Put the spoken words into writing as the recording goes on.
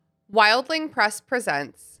Wildling Press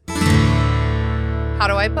presents How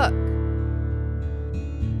Do I Book?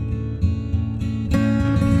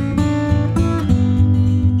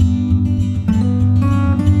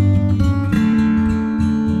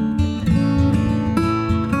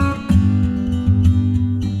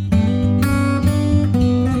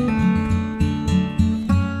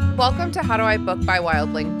 Welcome to How Do I Book by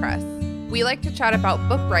Wildling Press. We like to chat about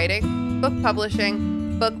book writing, book publishing,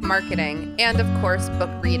 book marketing, and of course,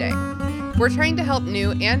 book reading. We're trying to help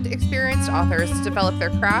new and experienced authors develop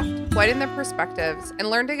their craft, widen their perspectives, and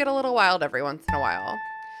learn to get a little wild every once in a while.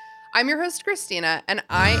 I'm your host, Christina, and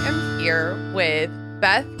I am here with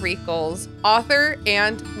Beth Reekles, author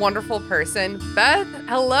and wonderful person. Beth,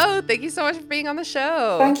 hello. Thank you so much for being on the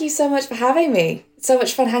show. Thank you so much for having me. It's so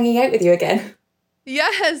much fun hanging out with you again.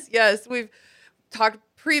 Yes. We've talked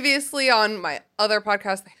previously on my other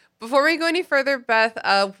podcast. Before we go any further, Beth,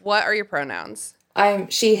 what are your pronouns?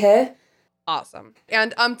 I'm she, her. Awesome.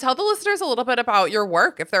 And tell the listeners a little bit about your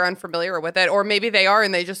work if they're unfamiliar with it, or maybe they are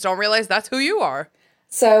and they just don't realize that's who you are.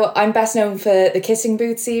 So I'm best known for the Kissing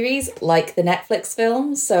Booth series, like the Netflix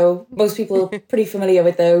films. So most people are pretty familiar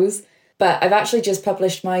with those. But I've actually just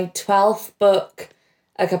published my 12th book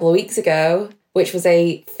a couple of weeks ago, which was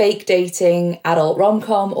a fake dating adult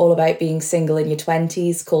rom-com all about being single in your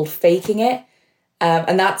 20s called Faking It.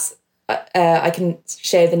 And that's, I can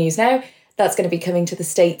share the news now, that's going to be coming to the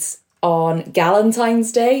States on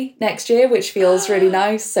Galentine's Day next year, which feels really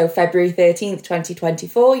nice. So February 13th,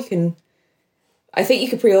 2024, I think you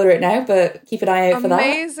could pre-order it now, but keep an eye out for that.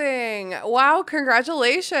 Amazing. Wow,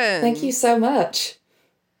 congratulations. Thank you so much.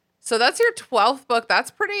 So that's your 12th book.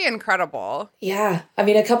 That's pretty incredible. Yeah. I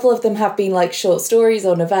mean, a couple of them have been like short stories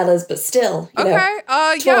or novellas, but still, you know,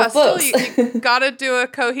 12 books. Still you got to do a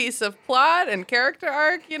cohesive plot and character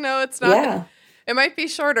arc. You know, it's not, yeah. It might be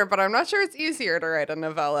shorter, but I'm not sure it's easier to write a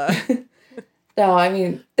novella. No, I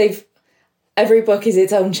mean, every book is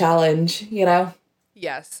its own challenge, you know?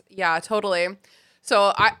 Yes. Yeah, totally.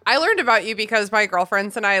 So I learned about you because my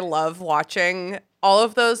girlfriends and I love watching all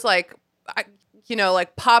of those like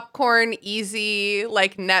popcorn, easy,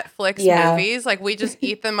 like Netflix movies. Like we just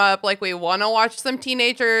eat them up. Like we want to watch some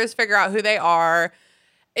teenagers, figure out who they are.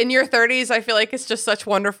 In your 30s, I feel like it's just such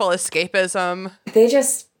wonderful escapism. They're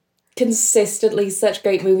just consistently such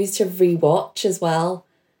great movies to rewatch as well.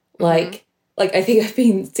 Like I think I've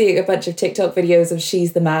been seeing a bunch of TikTok videos of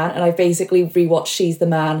She's the Man, and I've basically rewatched She's the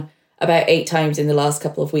Man about 8 times in the last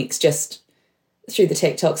couple of weeks, just through the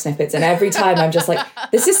TikTok snippets, and every time I'm just like,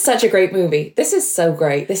 this is such a great movie. This is so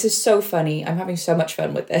great. This is so funny. I'm having so much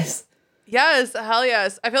fun with this. Yes, hell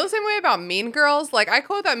yes. I feel the same way about Mean Girls. Like, I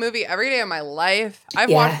quote that movie every day of my life.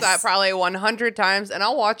 I've watched that probably 100 times, and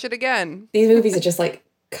I'll watch it again. These movies are just like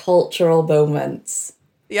cultural moments.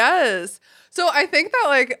 Yes. So I think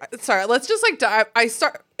that let's just like dive. I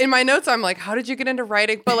start in my notes. I'm like, how did you get into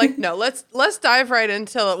writing? But like, no, let's dive right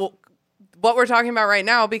into what we're talking about right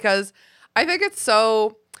now, because I think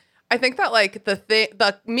that like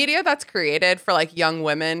the media that's created for like young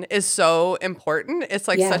women is so important. It's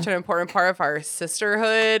like such an important part of our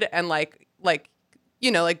sisterhood and like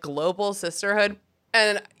global sisterhood.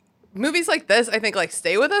 And movies like this, I think, like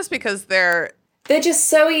stay with us because they're just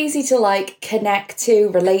so easy to like connect to,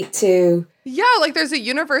 relate to. Yeah, like there's a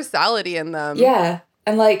universality in them. Yeah.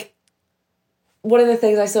 And like one of the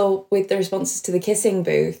things I saw with the responses to the Kissing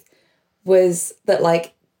Booth was that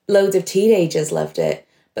like loads of teenagers loved it,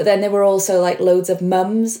 but then there were also like loads of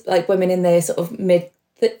mums, like women in their sort of mid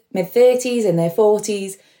 30s, in their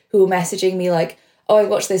 40s, who were messaging me like, oh, I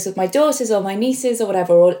watched this with my daughters or my nieces or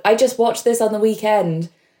whatever, or I just watched this on the weekend.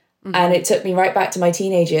 And it took me right back to my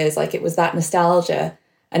teenage years. Like it was that nostalgia,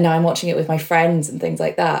 and now I'm watching it with my friends and things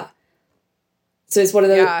like that. So it's one of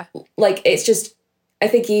those, like, it's just, I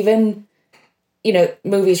think even, you know,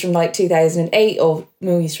 movies from like 2008 or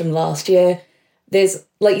movies from last year, there's,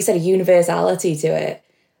 like you said, a universality to it,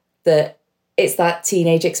 that it's that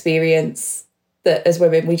teenage experience that as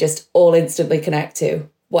women we just all instantly connect to,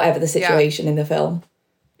 whatever the situation in the film.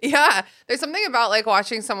 Yeah, there's something about like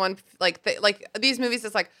watching someone like these movies.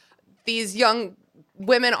 It's like these young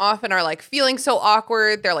women often are like feeling so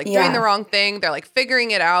awkward. They're like doing the wrong thing. They're like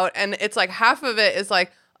figuring it out, and it's like half of it is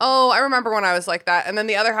like, oh, I remember when I was like that, and then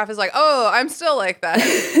the other half is like, oh, I'm still like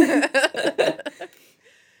that.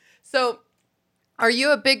 So. Are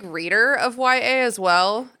you a big reader of YA as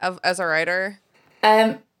well, as a writer?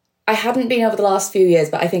 I hadn't been over the last few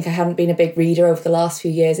years, but I think I haven't been a big reader over the last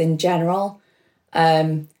few years in general.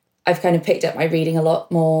 I've kind of picked up my reading a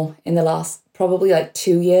lot more in the last probably like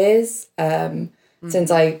 2 years,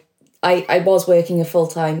 since I was working a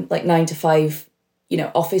full-time like 9 to 5,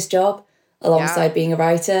 office job alongside being a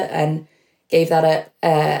writer, and gave that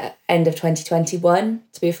at end of 2021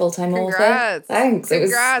 to be a full-time author. Thanks.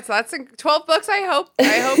 Congrats. That's 12 books. I hope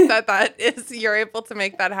that is, you're able to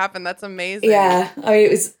make that happen. That's amazing. Yeah. I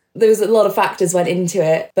mean, there was a lot of factors went into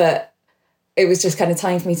it, but it was just kind of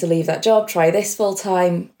time for me to leave that job, try this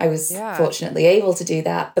full-time. I was fortunately able to do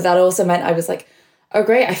that. But that also meant I was like, oh,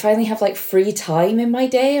 great, I finally have like free time in my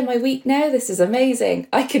day and my week now. This is amazing.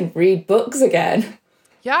 I can read books again.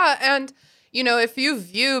 Yeah. And, you know, if you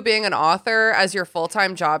view being an author as your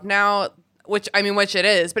full-time job now, which it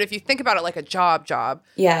is, but if you think about it like a job,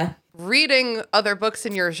 yeah, reading other books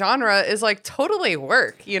in your genre is like totally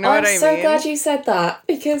work. You know what I mean? I'm so glad you said that,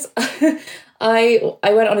 because I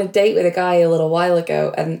went on a date with a guy a little while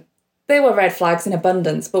ago, and there were red flags in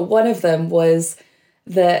abundance, but one of them was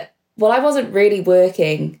that, well, I wasn't really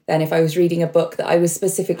working then if I was reading a book that I was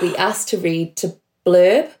specifically asked to read to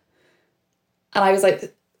blurb. And I was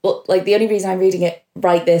like, well, like the only reason I'm reading it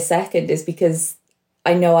right this second is because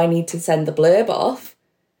I know I need to send the blurb off.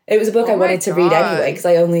 It was a book I wanted to read anyway, because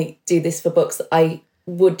I only do this for books that I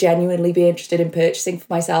would genuinely be interested in purchasing for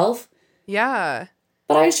myself. Yeah.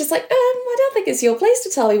 But I was just like, I don't think it's your place to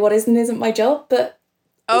tell me what is and isn't my job, but...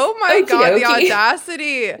 Oh my God, the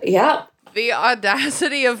audacity. Yeah. The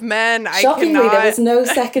audacity of men. Shockingly, there was no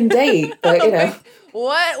second date, but, you know.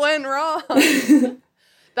 What went wrong?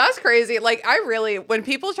 That's crazy. Like, when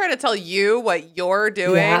people try to tell you what you're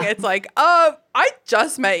doing, it's like, I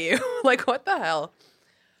just met you. Like, what the hell?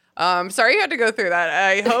 Sorry you had to go through that.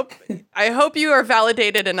 I hope you are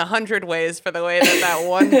validated in 100 ways for the way that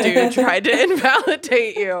one dude tried to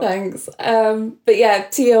invalidate you. Thanks. But yeah,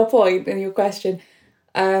 to your point and your question,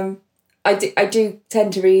 I do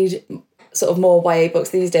tend to read sort of more YA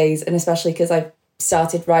books these days, and especially because I've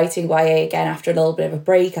started writing YA again after a little bit of a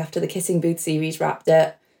break after the Kissing Booth series wrapped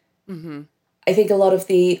up. Mm-hmm. I think a lot of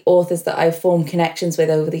the authors that I've formed connections with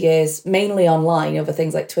over the years, mainly online over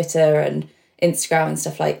things like Twitter and Instagram and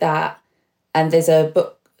stuff like that. And there's a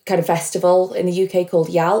book kind of festival in the UK called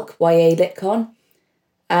YALC, YA LitCon.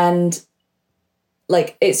 And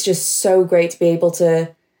like, it's just so great to be able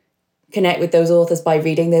to connect with those authors by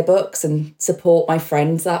reading their books and support my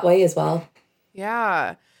friends that way as well.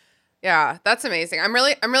 Yeah. Yeah, that's amazing. I'm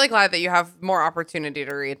really glad that you have more opportunity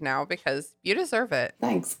to read now, because you deserve it.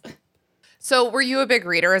 Thanks. So were you a big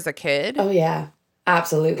reader as a kid? Oh, yeah,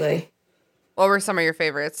 absolutely. What were some of your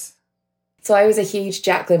favorites? So I was a huge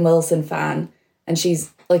Jacqueline Wilson fan, and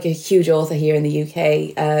she's like a huge author here in the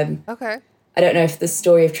UK. Okay. I don't know if the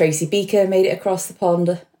story of Tracy Beaker made it across the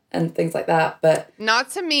pond and things like that, but... Not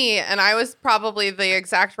to me, and I was probably the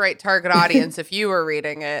exact right target audience if you were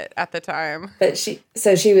reading it at the time. But she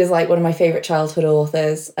was like one of my favourite childhood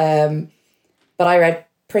authors, but I read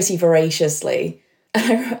pretty voraciously.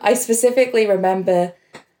 And I specifically remember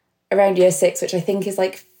around year 6, which I think is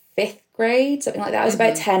like 5th grade, something like that. I was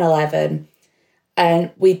about 10, 11,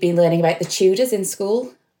 and we'd been learning about the Tudors in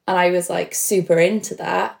school, and I was like super into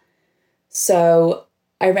that. So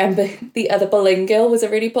I remember The Other Boleyn Girl was a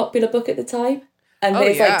really popular book at the time. And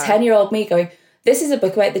there's like 10-year-old me going, this is a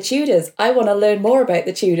book about the Tudors. I want to learn more about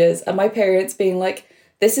the Tudors. And my parents being like,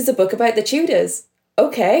 this is a book about the Tudors.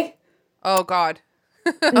 Okay. Oh, God.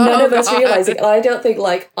 None of us realising. And I don't think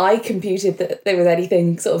like I computed that there was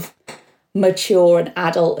anything sort of mature and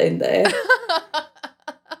adult in there.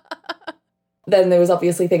 Then there was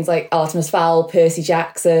obviously things like Artemis Fowl, Percy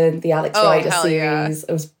Jackson, the Alex Rider series.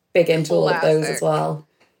 I was big into all of those as well.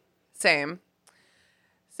 Same.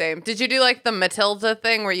 Did you do like the Matilda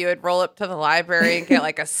thing where you would roll up to the library and get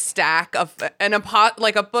like a stack of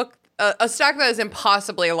a book, a stack that is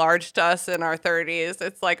impossibly large to us in our 30s?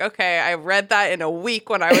 It's like, okay, I read that in a week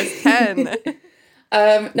when I was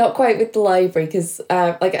 10. Not quite with the library, because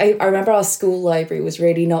I remember our school library was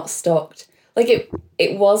really not stocked. Like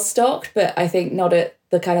it was stocked, but I think not at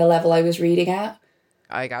the kind of level I was reading at.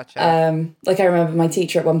 I gotcha. Like I remember my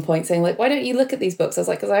teacher at one point saying like, why don't you look at these books? I was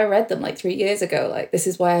like, because I read them like 3 years ago. Like, this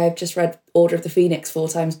is why I've just read Order of the Phoenix 4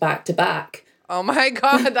 times back to back. Oh my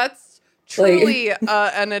God, that's truly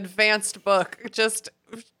an advanced book, just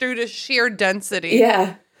due to sheer density.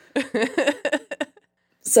 Yeah.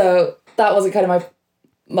 So that wasn't kind of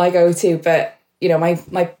my go-to, but you know,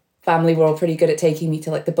 my family were all pretty good at taking me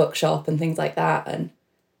to like the bookshop and things like that, and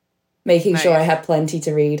making sure I had plenty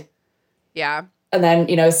to read. Yeah. And then,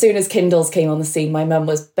 you know, as soon as Kindles came on the scene, my mum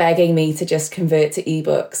was begging me to just convert to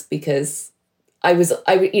ebooks, because I was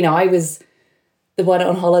the one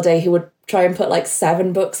on holiday who would try and put like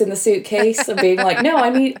 7 books in the suitcase and being like, no,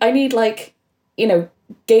 I need like, you know,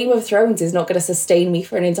 Game of Thrones is not going to sustain me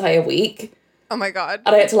for an entire week. Oh my God.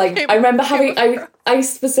 And I had to I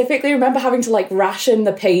specifically remember having to like ration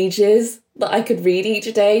the pages that I could read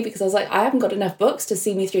each day because I was like, I haven't got enough books to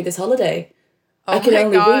see me through this holiday. I can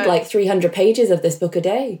only read like 300 pages of this book a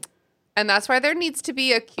day. And that's why there needs to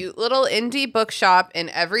be a cute little indie bookshop in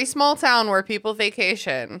every small town where people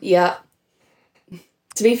vacation. Yeah.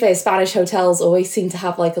 To be fair, Spanish hotels always seem to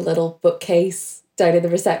have like a little bookcase down in the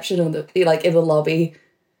reception or like in the lobby.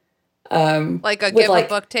 Like a give a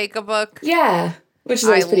book, take a book. Yeah, which is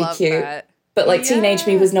always pretty cute. That. But like teenage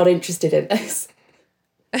me was not interested in this.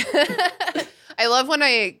 I love when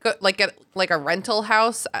I go, get like a rental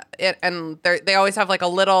house and they always have like a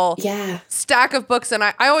little stack of books. And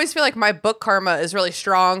I always feel like my book karma is really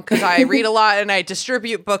strong because I read a lot and I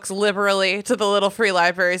distribute books liberally to the little free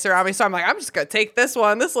libraries around me. So I'm like, I'm just going to take this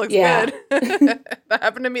one. This looks good. That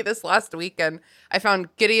happened to me this last weekend. I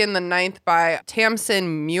found Gideon the Ninth by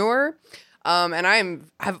Tamsin Muir. And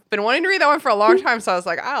have been wanting to read that one for a long time. So I was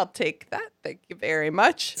like, I'll take that. Thank you very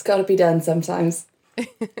much. It's got to be done sometimes.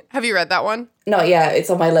 Have you read that one? Not yet. It's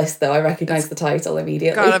on my list though. I recognize the title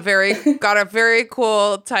immediately. Got a very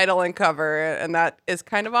cool title and cover, and that is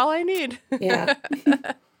kind of all I need. Yeah.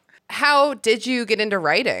 How did you get into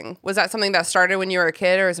writing? Was that something that started when you were a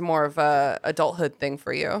kid, or is it more of a adulthood thing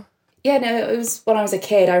for you? Yeah, no, it was when I was a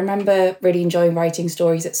kid. I remember really enjoying writing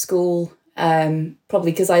stories at school.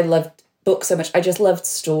 Probably because I loved books so much. I just loved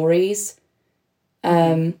stories.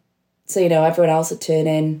 So everyone else would turn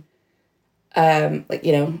in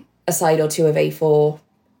a side or two of A4 for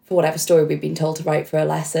whatever story we'd been told to write for a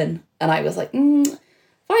lesson. And I was like, 5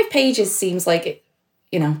 pages seems like,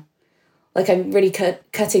 like I'm really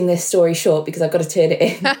cutting this story short because I've got to turn it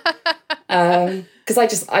in.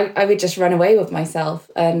 Because I would just run away with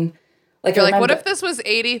myself. And you're like, what if this was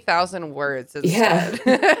 80,000 words instead?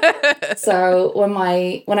 Yeah. So when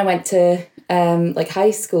I went to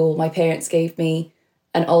high school, my parents gave me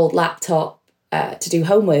an old laptop to do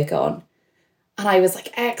homework on. And I was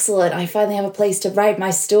like, excellent, I finally have a place to write my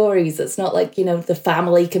stories. It's not like, the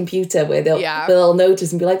family computer where they'll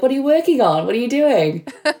notice and be like, what are you working on? What are you doing?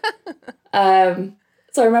 So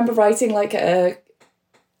I remember writing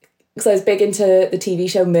because I was big into the TV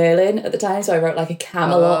show Merlin at the time. So I wrote like a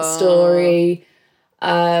Camelot story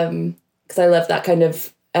because I love that kind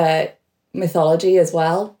of mythology as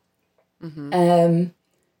well. Mm-hmm.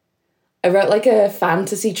 I wrote like a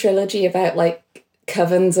fantasy trilogy about like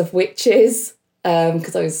covens of witches.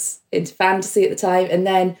 Because I was into fantasy at the time. And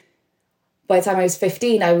then by the time I was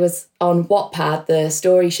 15, I was on Wattpad, the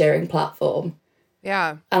story sharing platform.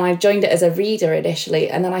 Yeah. And I joined it as a reader initially.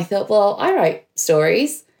 And then I thought, well, I write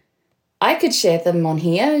stories. I could share them on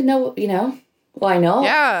here. No, why not?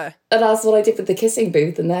 Yeah. And that's what I did with The Kissing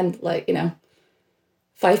Booth. And then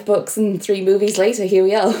 5 books and 3 movies later, here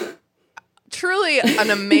we are. Truly an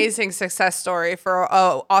amazing success story for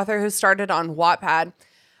an author who started on Wattpad.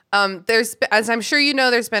 As I'm sure you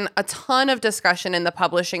know, there's been a ton of discussion in the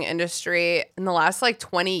publishing industry in the last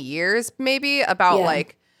 20 years, maybe, about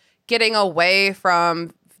getting away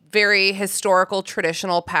from very historical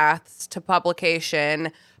traditional paths to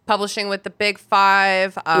publication, publishing with the big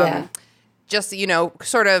 5, just,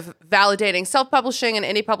 sort of validating self-publishing and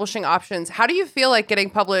indie publishing options. How do you feel like getting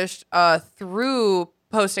published through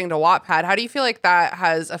posting to Wattpad? How do you feel like that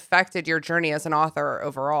has affected your journey as an author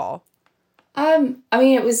overall?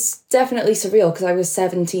 It was definitely surreal because I was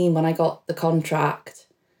 17 when I got the contract.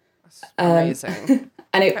 That's amazing.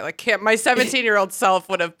 And my 17-year-old self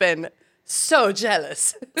would have been so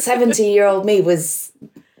jealous. 17-year-old me was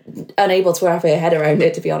unable to wrap her head around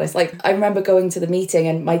it, to be honest. I remember going to the meeting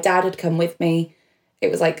and my dad had come with me.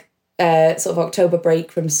 It was sort of October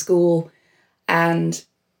break from school, and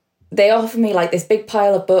they offered me this big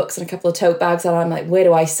pile of books and a couple of tote bags, and I'm like, where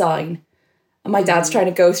do I sign? And my dad's trying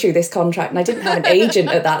to go through this contract, and I didn't have an agent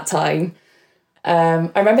at that time.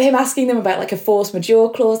 I remember him asking them about a force majeure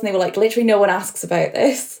clause, and they were like, literally no one asks about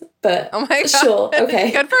this. But oh my God. Sure,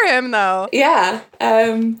 okay. Good for him, though. Yeah.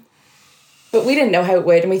 But we didn't know how it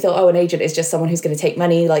would, and we thought, an agent is just someone who's going to take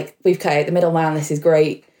money. We've cut out the middleman, this is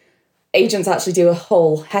great. Agents actually do a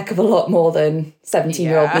whole heck of a lot more than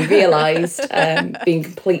 17-year-old me realised, being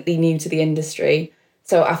completely new to the industry.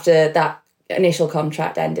 So after that initial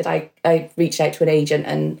contract ended, I reached out to an agent,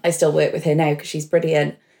 and I still work with her now because she's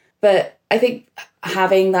brilliant. But I think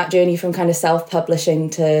having that journey from kind of self-publishing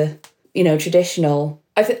to, traditional,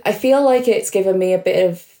 I feel like it's given me a bit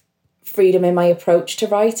of freedom in my approach to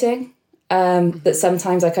writing, that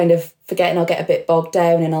sometimes I kind of forget and I'll get a bit bogged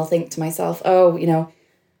down and I'll think to myself,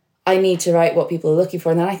 I need to write what people are looking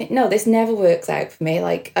for. And then I think, no, this never works out for me.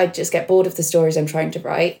 I just get bored of the stories I'm trying to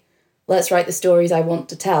write. Let's write the stories I want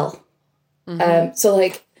to tell. Mm-hmm.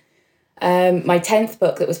 My 10th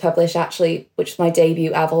book that was published, actually, which was my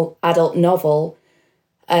debut adult novel,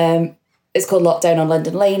 it's called Lockdown on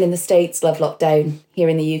London Lane in the States, Love Lockdown here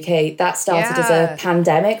in the UK. That started as a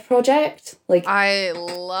pandemic project. Like, I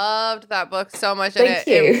loved that book so much. Thank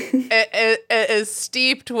you. It is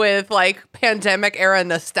steeped with like pandemic era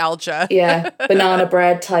nostalgia. Yeah. Banana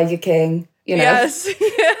Bread, Tiger King, you know. Yes.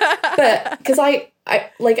 But because I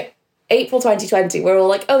like April 2020, we're all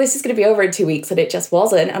like, oh, this is going to be over in 2 weeks. And it just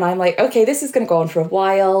wasn't. And I'm like, okay, this is going to go on for a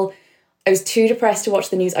while. I was too depressed to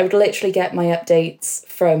watch the news. I would literally get my updates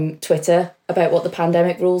from Twitter about what the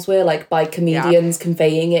pandemic rules were, like by comedians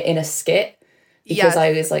conveying it in a skit. Because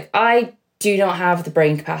I was like, I do not have the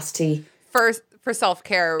brain capacity. For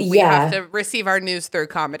self-care, we have to receive our news through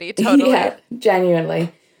comedy. Totally. Yeah,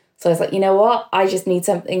 genuinely. So I was like, you know what? I just need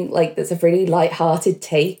something like that's a really light-hearted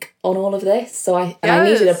take on all of this. So I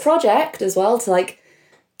needed a project as well to like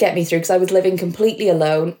get me through, because I was living completely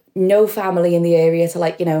alone, no family in the area to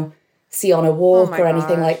like, you know, see on a walk or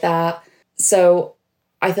anything like that. So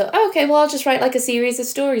I thought, oh, okay, well, I'll just write like a series of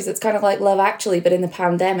stories. It's kind of like Love Actually, but in the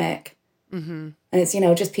pandemic. Mm-hmm. And it's, you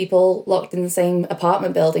know, just people locked in the same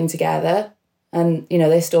apartment building together. And, you know,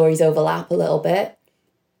 their stories overlap a little bit.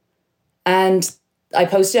 And I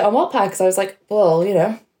posted it on Wattpad because I was like, well, you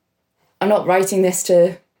know, I'm not writing this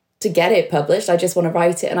to get it published. I just want to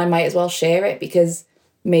write it, and I might as well share it, because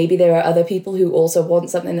maybe there are other people who also want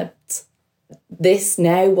something that's this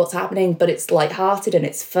now, what's happening, but it's lighthearted and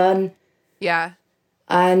it's fun. Yeah.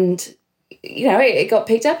 And, you know, it got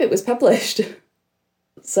picked up. It was published.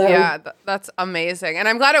 So yeah, that's amazing. And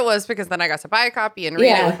I'm glad it was, because then I got to buy a copy and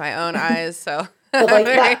read it with my own eyes. So but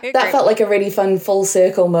like that felt like a really fun full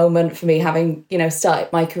circle moment for me, having, you know,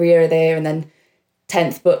 started my career there, and then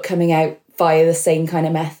 10th book coming out via the same kind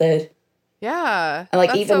of method. Yeah. And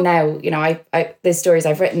like even now, you know, I there's stories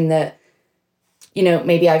I've written that, you know,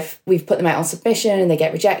 maybe we've put them out on submission and they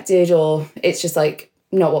get rejected, or it's just like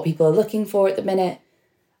not what people are looking for at the minute.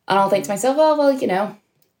 And I'll think to myself, oh, well, you know,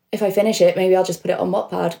 if I finish it, maybe I'll just put it on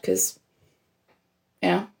Wattpad, because, you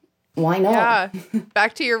know, why not? Yeah.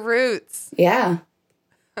 Back to your roots. Yeah.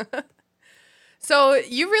 So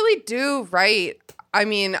you really do write. I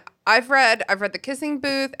mean, I've read The Kissing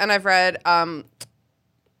Booth, and I've read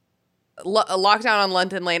Lockdown on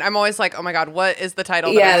London Lane. I'm always like, oh my God, what is the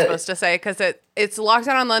title that I'm supposed to say? Because it's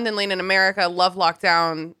Lockdown on London Lane in America, Love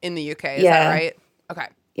Lockdown in the UK. Is that right? Okay.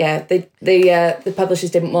 Yeah, the publishers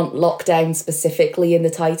didn't want lockdown specifically in the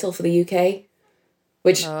title for the UK,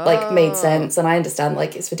 which like made sense, and I understand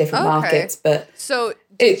like it's for different markets, but so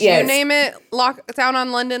did you name it Lockdown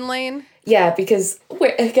on London Lane? Yeah, because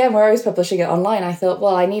where I was publishing it online, I thought,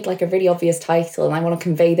 well, I need like a really obvious title, and I want to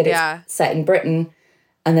convey that it's set in Britain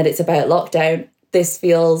and that it's about lockdown. This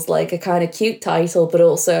feels like a kind of cute title, but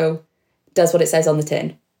also does what it says on the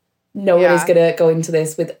tin. No one is gonna go into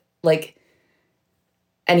this with like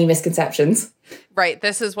any misconceptions. Right.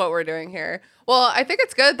 This is what we're doing here. Well, I think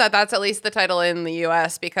it's good that that's at least the title in the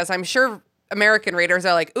US, because I'm sure American readers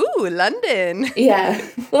are like, ooh, London. Yeah.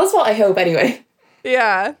 Well, that's what I hope anyway.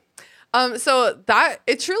 Yeah. So that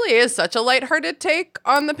it truly is such a lighthearted take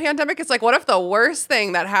on the pandemic. It's like, what if the worst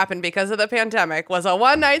thing that happened because of the pandemic was a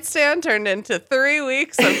one-night stand turned into 3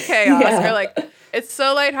 weeks of chaos? Or like, it's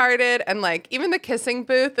so lighthearted, and like even The Kissing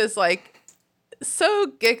Booth is like so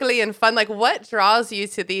giggly and fun. Like, what draws you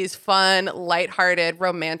to these fun, lighthearted,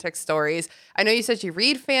 romantic stories? I know you said you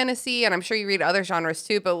read fantasy, and I'm sure you read other genres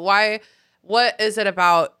too, but why? What is it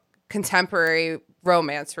about contemporary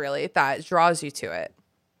romance really that draws you to it?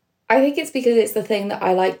 I think it's because it's the thing that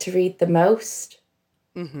I like to read the most.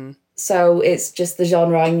 Mm-hmm. So it's just the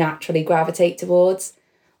genre I naturally gravitate towards.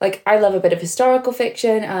 Like, I love a bit of historical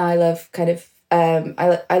fiction, and I love kind of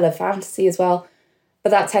I love fantasy as well. But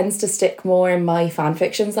that tends to stick more in my fan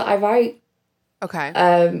fictions that I write. Okay.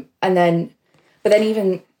 But then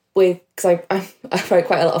even with, because I write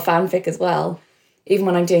quite a lot of fanfic as well. Even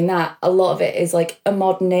when I'm doing that, a lot of it is like a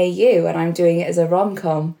modern AU, and I'm doing it as a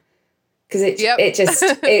rom-com. Because it just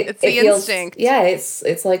it's the feels, instinct. Yeah,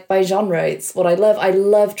 it's like my genre. It's what I love. I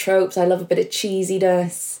love tropes. I love a bit of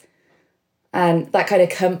cheesiness, and that kind of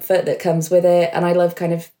comfort that comes with it. And I love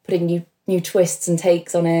kind of putting new twists and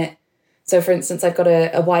takes on it. So, for instance, I've got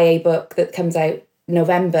a YA book that comes out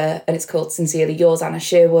November, and it's called Sincerely Yours, Anna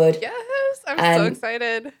Sherwood. Yes, I'm so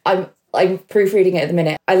excited. I'm proofreading it at the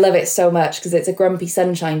minute. I love it so much because it's a grumpy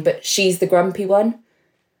sunshine, but she's the grumpy one.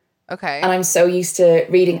 Okay. And I'm so used to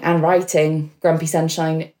reading and writing Grumpy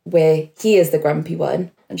Sunshine, where he is the grumpy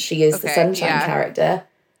one and she is the sunshine character.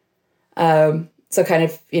 So kind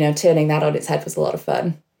of, you know, turning that on its head was a lot of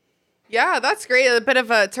fun. Yeah, that's great. A bit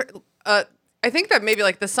of a I think that maybe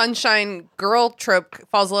like the sunshine girl trope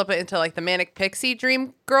falls a little bit into like the manic pixie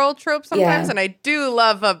dream girl trope sometimes. Yeah. And I do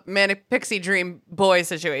love a manic pixie dream boy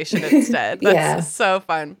situation instead. That's Yeah. so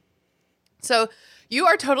fun. So you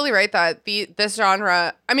are totally right that this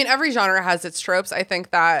genre, I mean, every genre has its tropes. I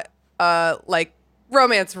think that like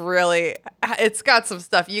romance really, it's got some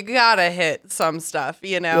stuff. You gotta hit some stuff,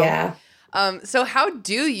 you know? Yeah. So how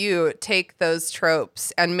do you take those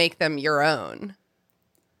tropes and make them your own?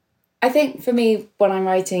 I think for me, when I'm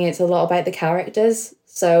writing, it's a lot about the characters.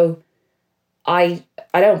 So I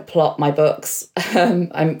don't plot my books.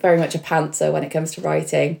 I'm very much a pantser when it comes to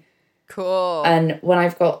writing. Cool. And when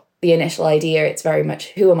I've got the initial idea, it's very much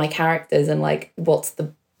who are my characters and like what's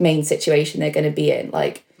the main situation they're going to be in.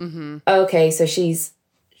 Like, okay, so she's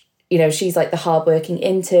like the hardworking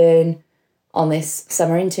intern on this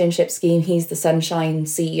summer internship scheme. He's the sunshine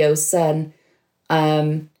CEO's son.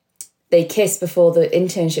 They kiss before the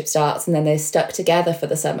internship starts and then they're stuck together for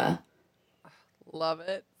the summer. Love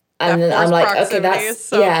it. And then I'm like, okay, that's is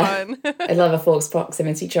so fun. I love a forced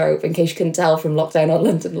proximity trope, in case you couldn't tell from Lockdown on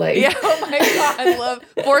London Lane. Yeah, oh my God, I love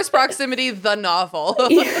forced proximity, the novel.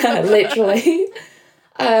 Yeah, literally.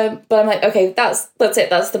 But I'm like, okay, that's it.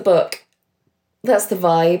 That's the book. That's the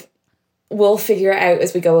vibe. We'll figure it out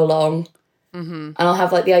as we go along. And I'll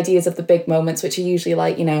have like the ideas of the big moments, which are usually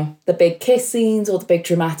like, you know, the big kiss scenes or the big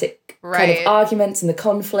dramatic kind of arguments and the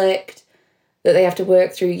conflict that they have to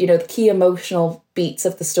work through, you know, the key emotional beats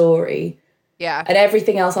of the story. Yeah. And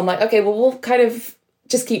everything else, I'm like, okay, well, we'll kind of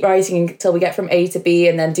just keep writing until we get from A to B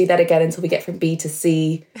and then do that again until we get from B to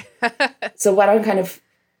C. So when I'm kind of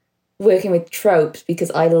working with tropes,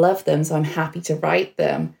 because I love them, so I'm happy to write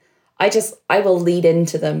them, I will lead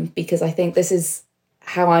into them because I think this is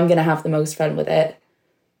how I'm going to have the most fun with it.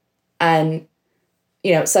 And,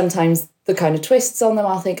 you know, sometimes the kind of twists on them,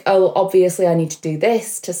 I'll think, oh, obviously I need to do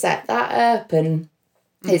this to set that up. And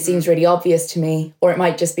it seems really obvious to me. Or it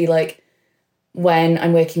might just be like when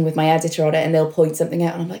I'm working with my editor on it and they'll point something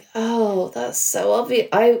out and I'm like, oh, that's so obvious.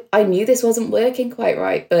 I knew this wasn't working quite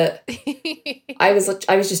right, but I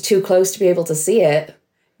was just too close to be able to see it.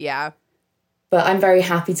 Yeah. But I'm very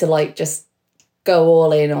happy to like just go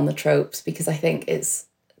all in on the tropes because I think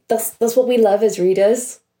that's what we love as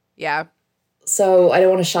readers. Yeah. So I don't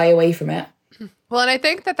want to shy away from it. Well, and I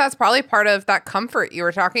think that that's probably part of that comfort you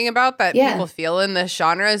were talking about that people feel in this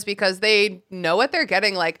genre is because they know what they're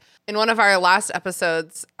getting. Like in one of our last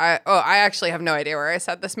episodes, I actually have no idea where I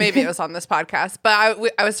said this. Maybe it was on this podcast, but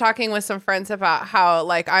I was talking with some friends about how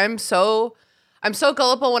like I'm so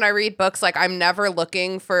gullible when I read books. Like I'm never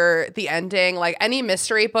looking for the ending. Like any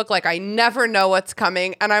mystery book, like I never know what's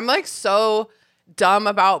coming, and I'm like so dumb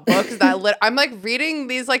about books that I'm like reading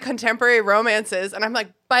these like contemporary romances and I'm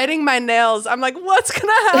like biting my nails. I'm like, what's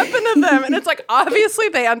gonna happen to them? And it's like obviously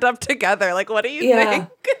they end up together. Like, what do you think?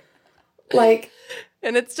 Like,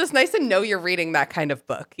 and it's just nice to know you're reading that kind of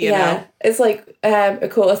book, you know? It's like A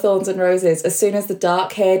Court of Thorns and Roses. As soon as the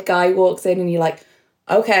dark-haired guy walks in and you're like,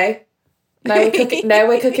 okay, now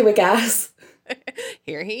we're cooking with gas.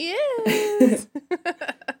 Here he is.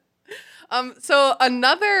 So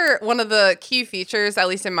another one of the key features, at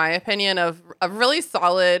least in my opinion, of a really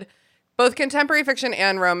solid, both contemporary fiction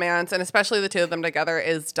and romance, and especially the two of them together,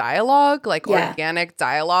 is dialogue, like organic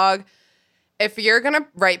dialogue. If you're going to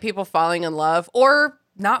write people falling in love or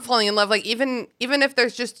not falling in love, like even if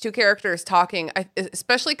there's just two characters talking,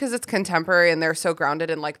 especially because it's contemporary and they're so grounded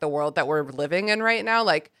in like the world that we're living in right now,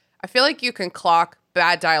 like I feel like you can clock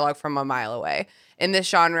bad dialogue from a mile away in this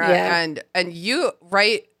genre. And you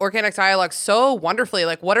write organic dialogue so wonderfully.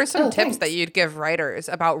 Like what are some tips that you'd give writers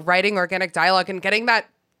about writing organic dialogue and getting that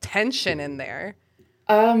tension in there?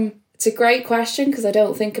 It's a great question because I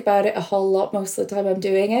don't think about it a whole lot most of the time I'm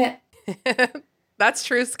doing it. That's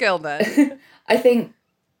true skill then. I think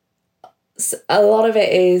a lot of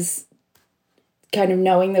it is kind of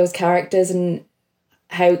knowing those characters and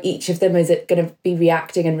how each of them is going to be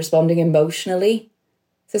reacting and responding emotionally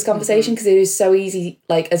to this conversation, because it is so easy,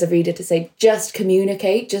 like as a reader, to say just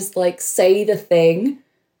communicate, just like say the thing.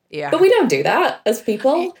 Yeah. But we don't do that as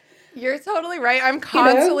people. You're totally right. I'm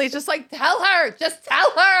constantly just like, tell her, just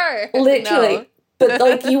tell her. Literally. No. But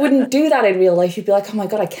like you wouldn't do that in real life. You'd be like, oh my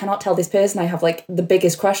God, I cannot tell this person I have like the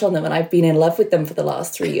biggest crush on them and I've been in love with them for the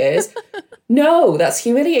last 3 years. No, that's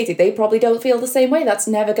humiliating. They probably don't feel the same way. That's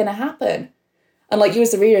never going to happen. And like you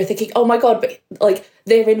as the reader thinking, oh my God, but like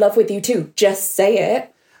they're in love with you too. Just say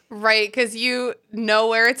it. Right, because you know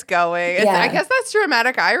where it's going. I guess that's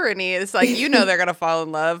dramatic irony. It's like, you know they're going to fall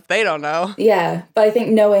in love. They don't know. Yeah, but I think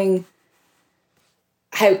knowing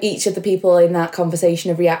how each of the people in that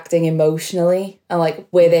conversation are reacting emotionally and like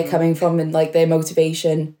where they're coming from and like their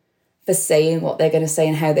motivation for for saying what they're going to say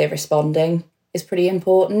and how they're responding is pretty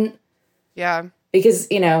important. Yeah. Because,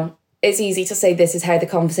 you know, it's easy to say this is how the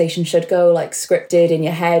conversation should go, like scripted in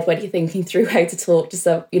your head when you're thinking through how to talk to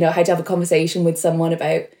some, you know, how to have a conversation with someone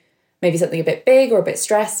about maybe something a bit big or a bit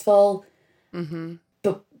stressful. Mm-hmm.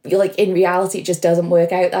 But like in reality, it just doesn't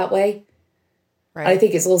work out that way. Right. I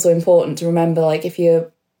think it's also important to remember, like, if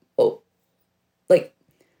you're, like,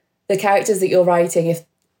 the characters that you're writing, if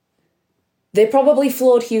they're probably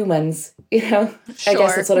flawed humans, you know? Sure. I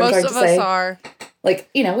guess that's what I'm trying to say. Most of us are. Like,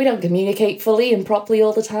 you know, we don't communicate fully and properly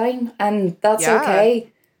all the time, and that's Yeah.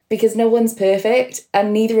 okay, because no one's perfect,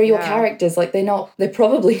 and neither are your characters. Like, they're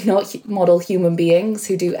probably not model human beings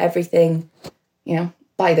who do everything, you know,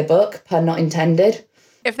 by the book, pun not intended.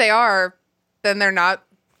 If they are, then they're not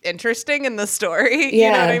interesting in the story. Yeah.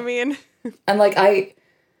 You know what I mean? And like,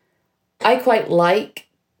 I quite like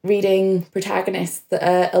reading protagonists that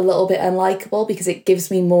are a little bit unlikable, because it gives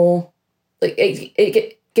me more, like,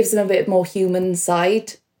 it gives them a bit more human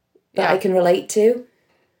side that I can relate to.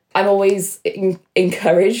 I'm always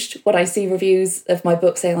encouraged when I see reviews of my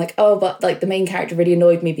book saying like, oh, but like the main character really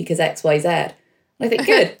annoyed me because X, Y, Z. And I think,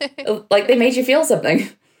 good. Like, they made you feel something.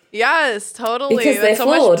 Yes, totally. Because they're That's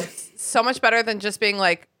flawed. so much better than just being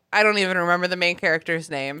like, I don't even remember the main character's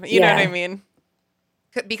name. You know what I mean?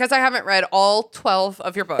 Because I haven't read all 12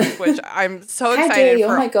 of your books, which I'm so excited How dare you?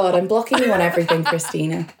 for. Oh my God, I'm blocking you on everything,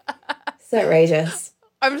 Christina. It's outrageous.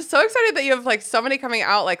 I'm so excited that you have like so many coming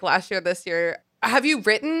out like last year, this year. Have you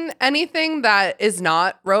written anything that is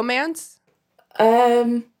not romance?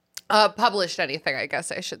 Published anything, I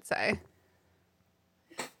guess I should say.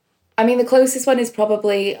 I mean, the closest one is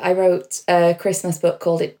probably, I wrote a Christmas book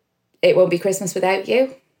called It Won't Be Christmas Without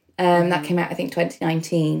You. That came out, I think,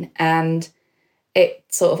 2019. And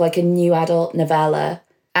it's sort of like a new adult novella.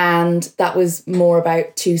 And that was more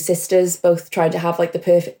about two sisters, both trying to have like the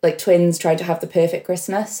perfect, like twins trying to have the perfect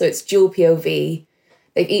Christmas. So it's dual POV.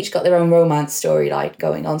 They've each got their own romance storyline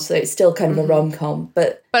going on. So it's still kind of a rom-com.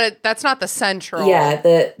 But that's not the central. Yeah,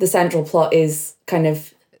 the central plot is kind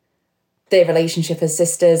of their relationship as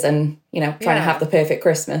sisters and, you know, trying to have the perfect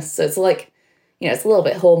Christmas. So it's like, you know, it's a little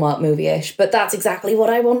bit Hallmark movie-ish. But that's exactly what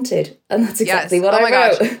I wanted. And that's exactly what I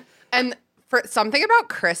wrote. Gosh. And for something about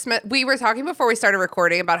Christmas, we were talking before we started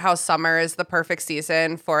recording about how summer is the perfect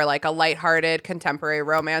season for like a lighthearted contemporary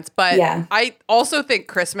romance. But I also think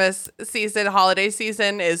Christmas season, holiday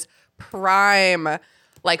season is prime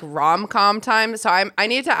like rom-com time. So I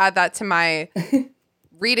need to add that to my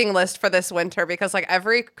reading list for this winter, because like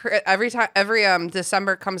every time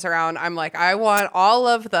December comes around, I'm like, I want all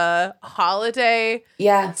of the holiday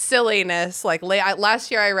silliness. Like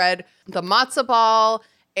last year I read The Matzo Ball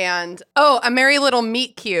and A Merry Little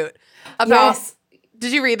Meet Cute about.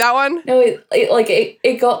 Did you read that one? No,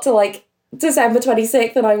 it got to like December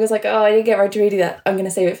 26th and I was like, oh, I didn't get around to reading that. I'm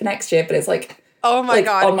gonna save it for next year. But it's like, oh my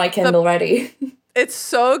God, on my Kindle ready. It's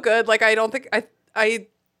so good. Like, I don't think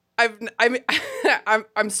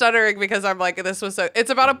I'm stuttering because I'm like, this was so. It's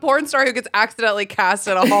about a porn star who gets accidentally cast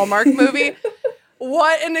in a Hallmark movie.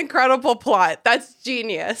 What an incredible plot. That's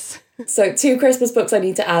genius. So 2 Christmas books I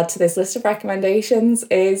need to add to this list of recommendations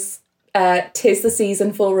is 'Tis the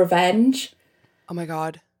Season for Revenge. Oh my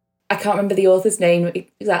God. I can't remember the author's name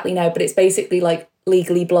exactly now, but it's basically like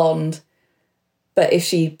Legally Blonde. But is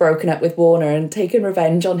she broken up with Warner and taken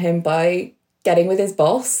revenge on him by getting with his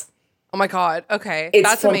boss? Oh my God. Okay.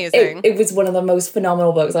 That's amazing. It was one of the most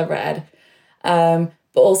phenomenal books I've read. But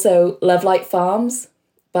also Love Like Farms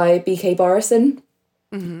by B.K. Borison.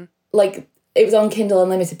 Mm-hmm. Like, it was on Kindle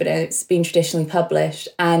Unlimited, but it's been traditionally published.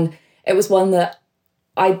 And it was one that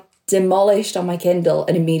I demolished on my Kindle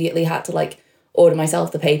and immediately had to like order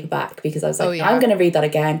myself the paperback because I was like, I'm going to read that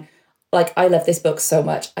again. Like, I love this book so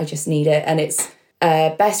much. I just need it. And it's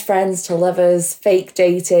best friends to lovers, fake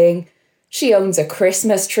dating. She owns a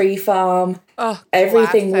Christmas tree farm. Oh,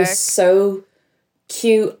 everything classic. was so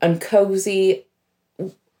cute and cozy.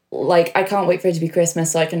 Like, I can't wait for it to be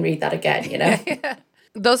Christmas so I can read that again, you know?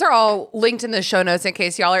 Those are all linked in the show notes in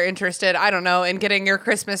case y'all are interested, I don't know, in getting your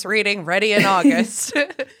Christmas reading ready in August.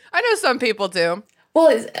 I know some people do.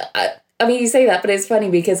 Well, I mean, you say that, but it's funny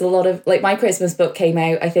because a lot of, like, my Christmas book came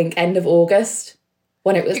out, I think, end of August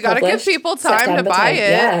when it was You got to give people time to buy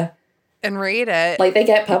it and read it. Like, they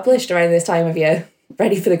get published around this time of year,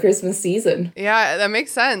 ready for the Christmas season. Yeah, that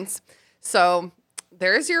makes sense. So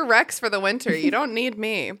there's your Rex for the winter. You don't need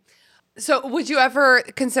me. So would you ever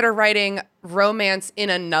consider writing romance in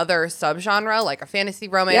another subgenre, like a fantasy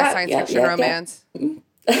romance, science fiction romance?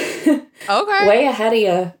 Okay. Way ahead of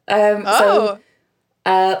you. So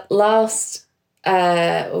last,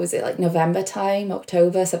 what was it, like November time,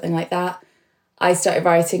 October, something like that, I started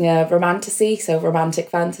writing a romantic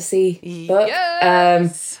fantasy book.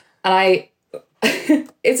 Yes. And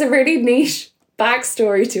it's a really niche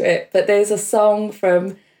backstory to it, but there's a song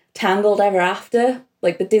from Tangled Ever After,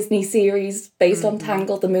 like the Disney series based on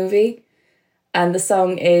Tangled, the movie. And the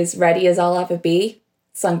song is Ready As I'll Ever Be,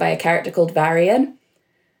 sung by a character called Varian.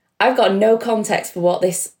 I've got no context for what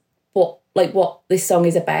this song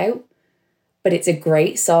is about, but it's a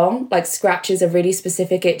great song. Like, scratches a really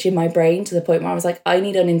specific itch in my brain to the point where I was like, I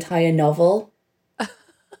need an entire novel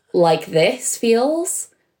like this feels.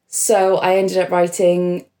 So I ended up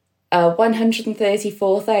writing a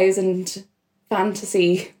 134,000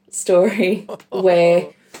 fantasy story where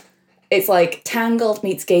it's like Tangled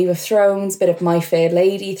meets Game of Thrones, bit of My Fair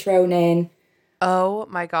Lady thrown in. Oh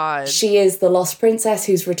my God. She is the lost princess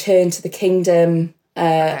who's returned to the kingdom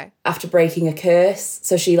after breaking a curse.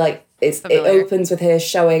 So she it opens with her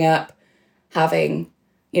showing up, having,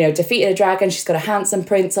 defeated a dragon. She's got a handsome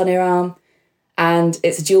prince on her arm. And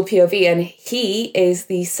it's a dual POV, and he is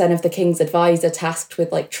the son of the king's advisor, tasked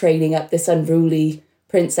with training up this unruly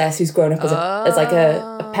princess who's grown up as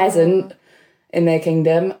a peasant in their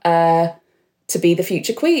kingdom to be the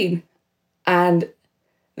future queen. And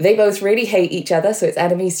they both really hate each other, so it's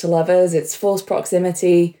enemies to lovers, it's forced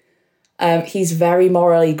proximity. He's very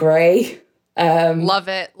morally grey. Love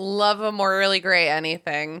it. Love a morally grey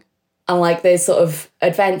anything. And there's sort of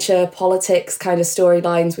adventure, politics kind of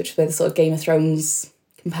storylines, which where the sort of Game of Thrones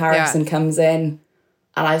comparison comes in.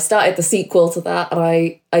 And I've started the sequel to that, and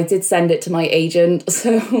I did send it to my agent,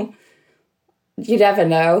 so you never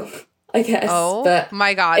know, I guess. Oh, but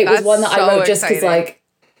my God. It was one that I wrote just exciting.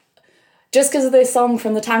 because of this song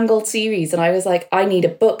from the Tangled series, and I was like, I need a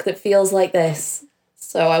book that feels like this.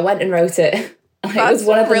 So I went and wrote it. It was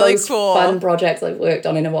one of the most fun projects I've worked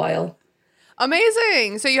on in a while.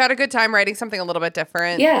 Amazing. So you had a good time writing something a little bit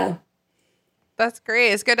different. Yeah. That's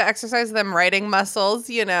great. It's good to exercise them writing muscles,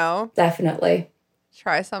 Definitely.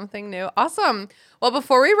 Try something new. Awesome. Well,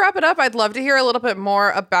 before we wrap it up, I'd love to hear a little bit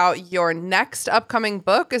more about your next upcoming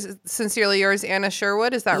book. Is Sincerely Yours, Anna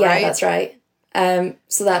Sherwood. Is that right? Yeah, that's right.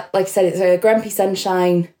 So that, like I said, it's a Grumpy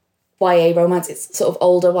Sunshine YA romance. It's sort of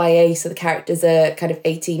older YA, so the characters are kind of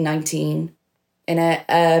 18, 19 in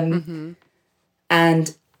it.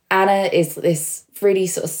 And Anna is this really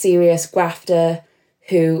sort of serious grafter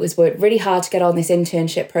who has worked really hard to get on this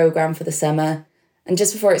internship program for the summer. And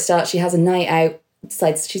just before it starts, she has a night out,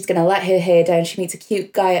 decides she's going to let her hair down. She meets a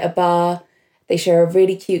cute guy at a bar. They share a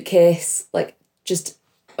really cute kiss, just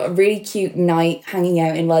a really cute night hanging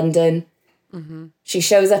out in London. She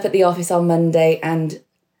shows up at the office on Monday, and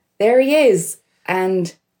there he is.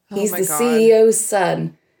 And he's the CEO's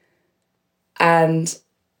son. And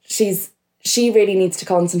she really needs to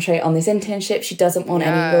concentrate on this internship. She doesn't want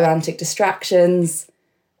any romantic distractions.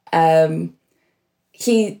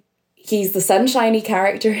 He's the sunshiny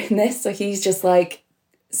character in this, so he's just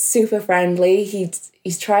super friendly.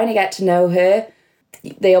 He's trying to get to know her.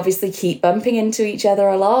 They obviously keep bumping into each other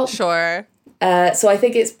a lot. Sure. So I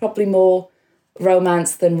think it's probably more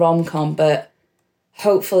romance than rom-com, but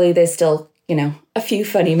hopefully there's still, a few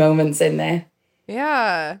funny moments in there.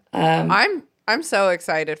 Yeah. I'm so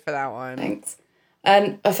excited for that one. Thanks.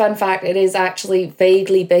 And a fun fact, it is actually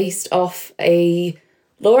vaguely based off a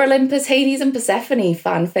Lore Olympus, Hades and Persephone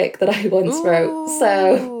fanfic that I once wrote.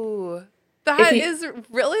 So that is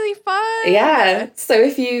really fun. Yeah. So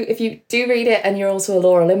if you do read it and you're also a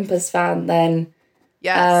Lore Olympus fan, then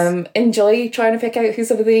enjoy trying to pick out who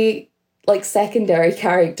some of the secondary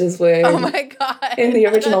characters were. Oh my God. In the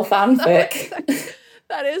original fanfic.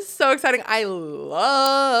 That is so exciting. I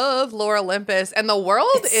love Lore Olympus. And the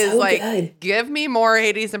world is good. Give me more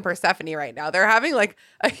Hades and Persephone right now. They're having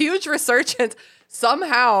a huge resurgence.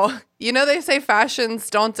 Somehow, they say fashions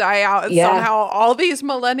don't die out. And somehow all these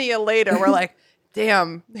millennia later, we're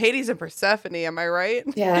damn, Hades and Persephone, am I right?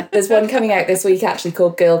 Yeah, there's one coming out this week actually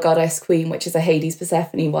called Girl Goddess Queen, which is a Hades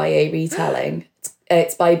Persephone YA retelling.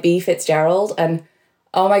 It's by B. Fitzgerald. And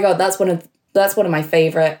oh my God, that's one of my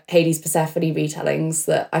favourite Hades Persephone retellings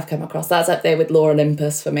that I've come across. That's up there with Lore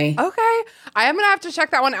Olympus for me. Okay. I am going to have to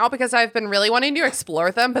check that one out because I've been really wanting to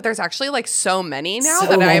explore them, but there's actually so many now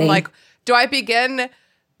I'm do I begin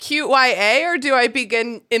cute YA or do I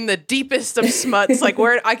begin in the deepest of smuts?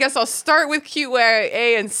 Where I guess I'll start with cute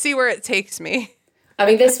YA and see where it takes me. I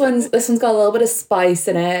mean, this one's got a little bit of spice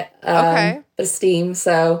in it. Okay. Bit of steam,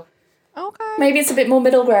 so okay. Maybe it's a bit more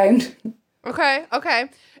middle ground. Okay.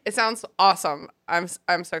 It sounds awesome. I'm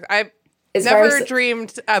so I've never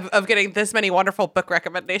dreamed of getting this many wonderful book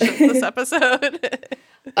recommendations this episode.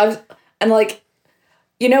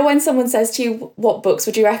 When someone says to you, what books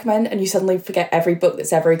would you recommend? And you suddenly forget every book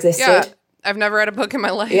that's ever existed. I've never read a book in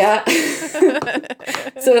my life. Yeah.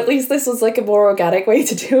 So at least this was like a more organic way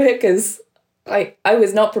to do it, because I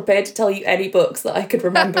was not prepared to tell you any books that I could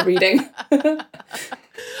remember reading.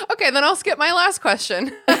 Okay, then I'll skip my last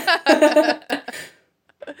question.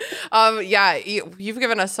 Yeah, you've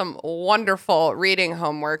given us some wonderful reading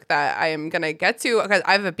homework that I am going to get to, because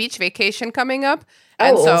I have a beach vacation coming up.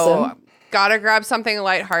 And so awesome. gotta grab something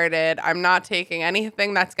lighthearted. I'm not taking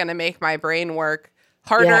anything that's going to make my brain work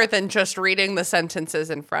harder than just reading the sentences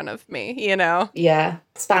in front of me, you know? Yeah.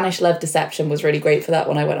 Spanish Love Deception was really great for that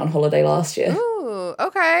when I went on holiday last year. Ooh,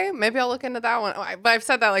 okay. Maybe I'll look into that one. But I've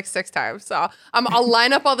said that like 6 times. So I'll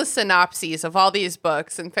line up all the synopses of all these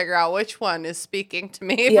books and figure out which one is speaking to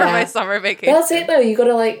me for my summer vacation. That's it though. You got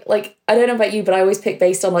to like, I don't know about you, but I always pick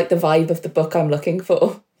based on like the vibe of the book I'm looking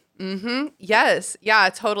for. Mm-hmm. Yes. Yeah,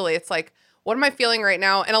 totally. It's like, what am I feeling right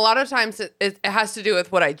now? And a lot of times it has to do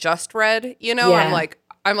with what I just read. You know, Yeah.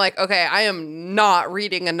 I'm like, okay, I am not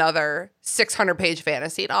reading another 600-page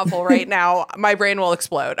fantasy novel right now. My brain will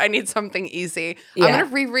explode. I need something easy. Yeah. I'm going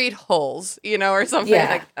to reread Holes, you know, or something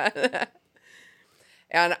like that.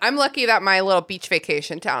 And I'm lucky that my little beach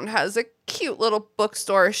vacation town has a cute little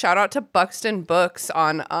bookstore. Shout out to Buxton Books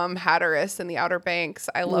on Hatteras in the Outer Banks.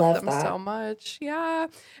 I love them so much. Yeah.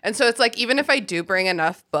 And so it's like, even if I do bring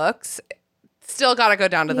enough books, still got to go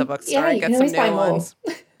down to the bookstore and get some new ones.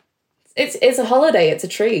 It's a holiday. It's a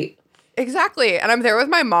treat. Exactly. And I'm there with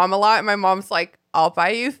my mom a lot. And my mom's like, I'll buy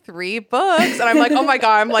you 3 books. And I'm like, oh my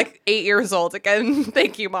God, I'm like 8 years old again.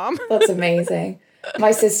 Thank you, Mom. That's amazing.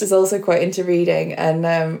 My sister's also quite into reading,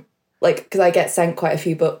 and because I get sent quite a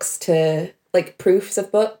few books to like proofs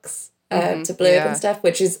of books to blurb and stuff,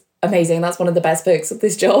 which is amazing. That's one of the best perks of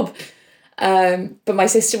this job. But my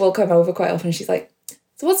sister will come over quite often and she's like,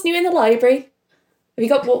 so what's new in the library? Have you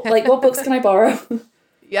got what books can I borrow?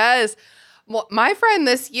 Yes. Well, my friend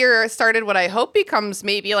this year started what I hope becomes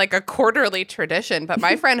maybe like a quarterly tradition, but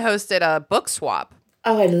my friend hosted a book swap.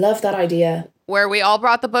 Oh, I love that idea. Where we all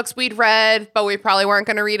brought the books we'd read, but we probably weren't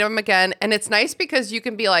going to read them again. And it's nice because you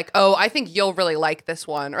can be like, oh, I think you'll really like this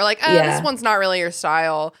one. Or like, this one's not really your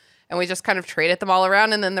style. And we just kind of traded them all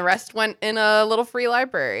around. And then the rest went in a little free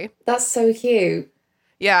library. That's so cute.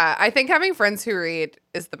 Yeah, I think having friends who read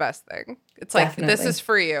is the best thing. It's like, Definitely. This is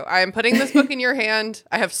for you. I am putting this book in your hand.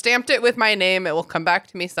 I have stamped it with my name. It will come back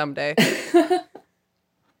to me someday.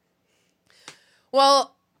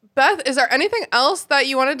 Well, Beth, is there anything else that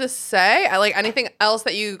you wanted to say? Anything else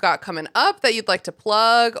that you got coming up that you'd like to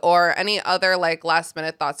plug, or any other like last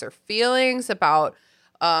minute thoughts or feelings about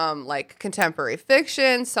like contemporary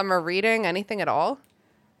fiction, summer reading, anything at all?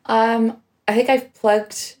 I think I've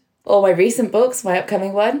plugged all my recent books, my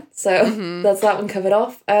upcoming one. So that's that one covered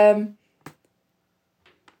off.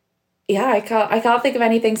 Yeah, I can't think of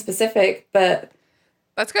anything specific, but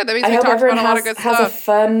that's good. That means I we hope talked everyone about a lot of good has stuff. a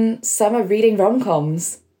fun summer reading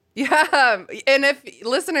rom-coms. Yeah. And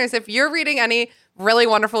if you're reading any really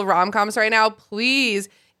wonderful rom-coms right now, please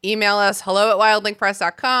email us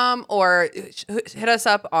hello@wildlinkpress.com or hit us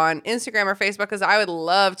up on Instagram or Facebook, because I would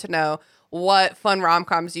love to know what fun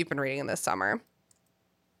rom-coms you've been reading this summer.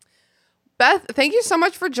 Beth, thank you so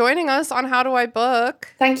much for joining us on How Do I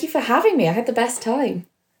Book? Thank you for having me. I had the best time.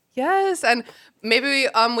 Yes. And maybe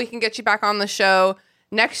we can get you back on the show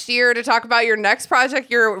next year to talk about your next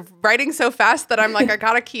project. You're writing so fast that I'm like, I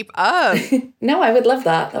gotta keep up. No, I would love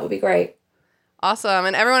that. That would be great. Awesome.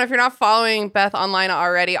 And everyone, if you're not following Beth online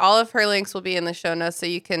already, all of her links will be in the show notes so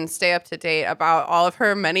you can stay up to date about all of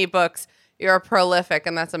her many books. You're prolific,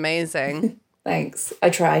 and that's amazing. Thanks. I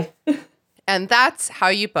try. And that's how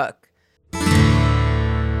you book.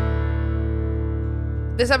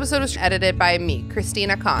 This episode was edited by me,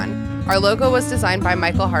 Christina Kahn. Our logo was designed by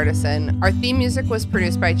Michael Hardison. Our theme music was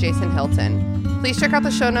produced by Jason Hilton. Please check out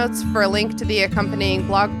the show notes for a link to the accompanying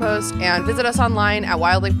blog post, and visit us online at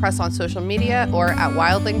Wildling Press on social media or at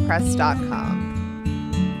wildlingpress.com.